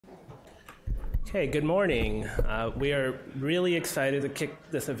Okay, good morning. We are really excited to kick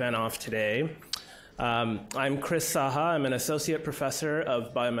this event off today. I'm Saha. I'm an associate professor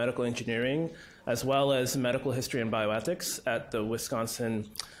of biomedical engineering, as well as medical history and bioethics at the Wisconsin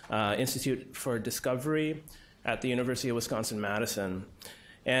Institute for Discovery at the University of Wisconsin-Madison.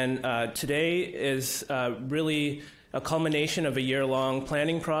 And today is really a culmination of a year-long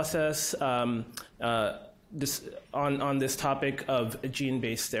planning process on this topic of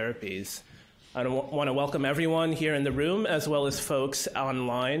gene-based therapies. I want to welcome everyone here in the room, as well as folks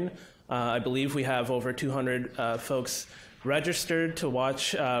online. I believe we have over 200 folks registered to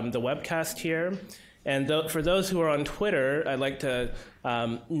watch the webcast here. And for those who are on Twitter, I'd like to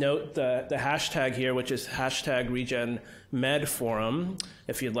note the hashtag here, which is hashtag RegenMedForum,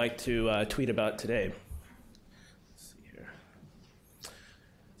 if you'd like to tweet about today.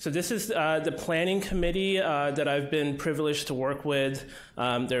 So this is the planning committee that I've been privileged to work with.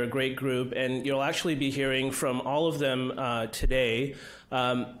 They're a great group, and you'll actually be hearing from all of them today.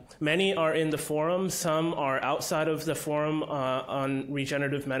 Many are in the forum. Some are outside of the forum on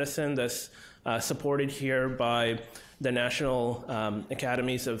regenerative medicine that's supported here by the National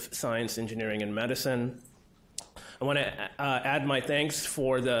Academies of Science, Engineering, and Medicine. I want to add my thanks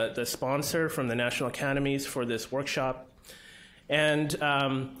for the sponsor from the National Academies for this workshop. And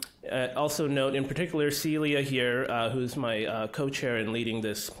also note in particular Celia here, who's my co-chair in leading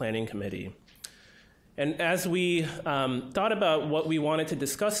this planning committee. And as we thought about what we wanted to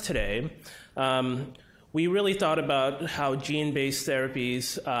discuss today, we really thought about how gene-based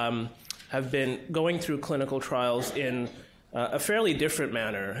therapies have been going through clinical trials in a fairly different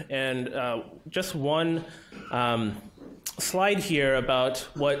manner. And just one slide here about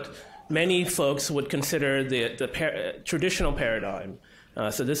what many folks would consider the traditional paradigm.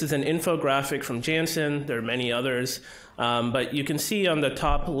 So this is an infographic from Janssen. There are many others. But you can see on the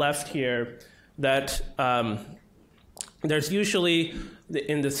top left here that there's usually,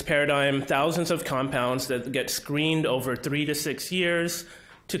 in this paradigm, thousands of compounds that get screened over 3 to 6 years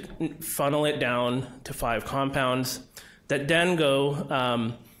to funnel it down to 5 compounds that then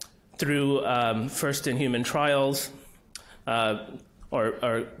go through first-in-human trials,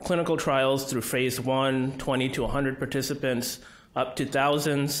 or clinical trials through phase 1, 20 to 100 participants, up to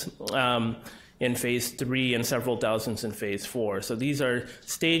thousands in phase 3 and several thousands in phase 4. So these are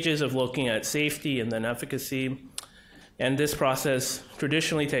stages of looking at safety and then efficacy. And this process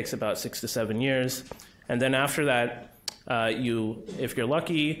traditionally takes about 6 to 7 years. And then after that, if you're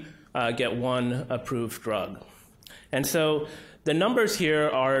lucky, get one approved drug. And so the numbers here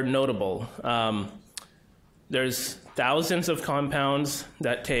are notable. There's thousands of compounds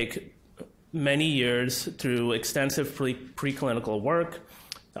that take many years through extensive preclinical work,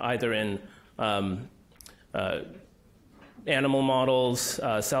 either in animal models,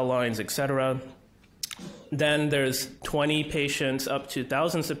 cell lines, et cetera. Then there's 20 patients, up to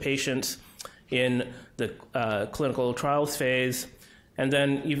thousands of patients in the clinical trials phase. And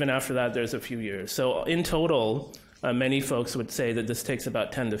then even after that, there's a few years. So in total, many folks would say that this takes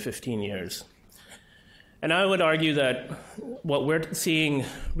about 10 to 15 years. And I would argue that what we're seeing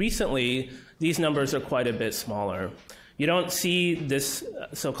recently, these numbers are quite a bit smaller. You don't see this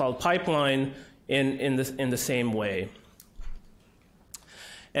so-called pipeline in the same way.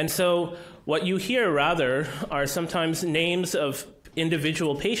 And so what you hear, rather, are sometimes names of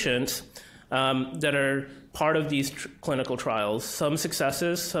individual patients that are part of these clinical trials, some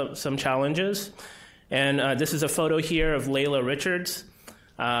successes, some challenges. And this is a photo here of Layla Richards.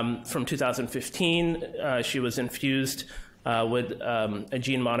 From 2015, she was infused with a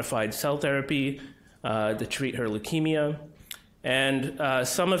gene-modified cell therapy to treat her leukemia. And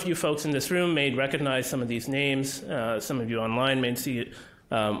some of you folks in this room may recognize some of these names. Some of you online may see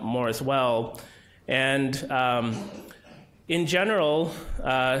more as well. And in general,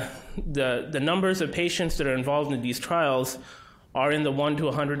 the numbers of patients that are involved in these trials are in the 1 to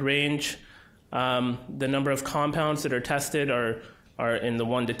 100 range. The number of compounds that are tested are in the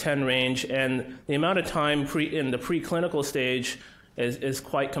 1 to 10 range, and the amount of time in the preclinical stage is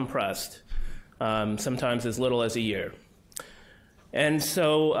quite compressed, sometimes as little as a year. And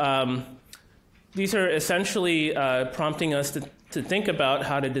so these are essentially prompting us to think about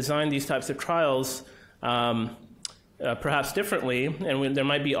how to design these types of trials perhaps differently, and there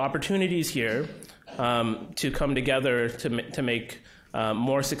might be opportunities here to come together to make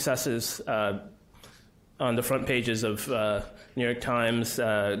more successes on the front pages of New York Times,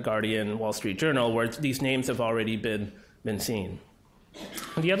 Guardian, Wall Street Journal, where these names have already been seen.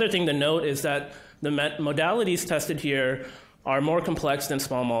 The other thing to note is that the modalities tested here are more complex than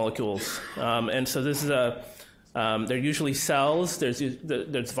small molecules. And so this is They're usually cells.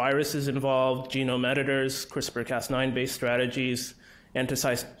 There's viruses involved, genome editors, CRISPR-Cas9-based strategies,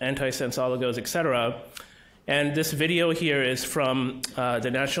 antisense oligos, et cetera. And this video here is from the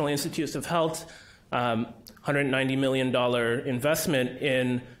National Institutes of Health, $190 million investment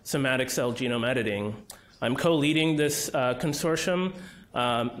in somatic cell genome editing. I'm co-leading this consortium,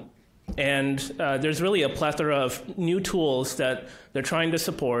 and there's really a plethora of new tools that they're trying to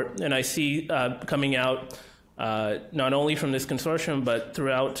support, and I see coming out not only from this consortium, but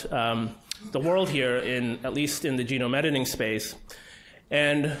throughout the world here, at least in the genome editing space.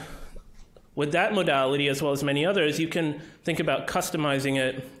 And with that modality, as well as many others, you can think about customizing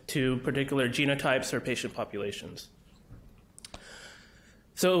it to particular genotypes or patient populations.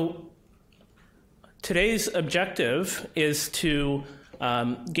 So today's objective is to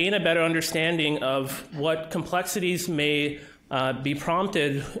gain a better understanding of what complexities may be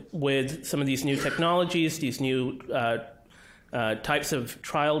prompted with some of these new technologies, these new types of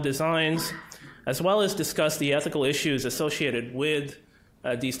trial designs, as well as discuss the ethical issues associated with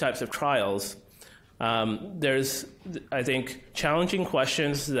these types of trials. There's, I think, challenging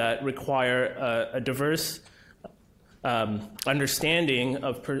questions that require a diverse understanding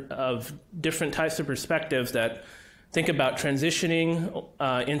of different types of perspectives that think about transitioning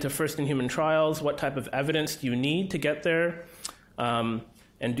into first-in-human trials. What type of evidence do you need to get there and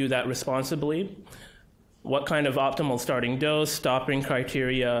do that responsibly? What kind of optimal starting dose, stopping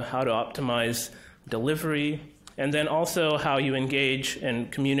criteria, how to optimize delivery, and then also how you engage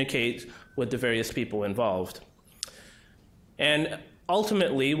and communicate with the various people involved. And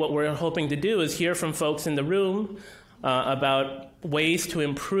ultimately, what we're hoping to do is hear from folks in the room about ways to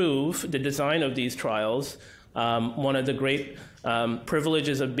improve the design of these trials. One of the great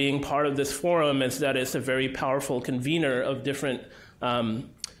privileges of being part of this forum is that it's a very powerful convener of different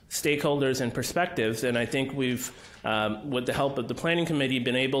stakeholders and perspectives, and I think we've, with the help of the planning committee,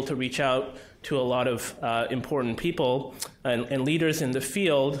 been able to reach out to a lot of important people and leaders in the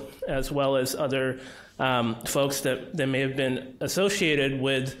field, as well as other folks that may have been associated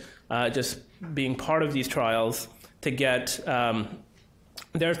with just being part of these trials to get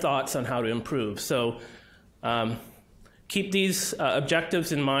their thoughts on how to improve. So keep these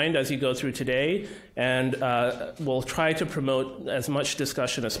objectives in mind as you go through today, and we'll try to promote as much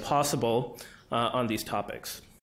discussion as possible on these topics.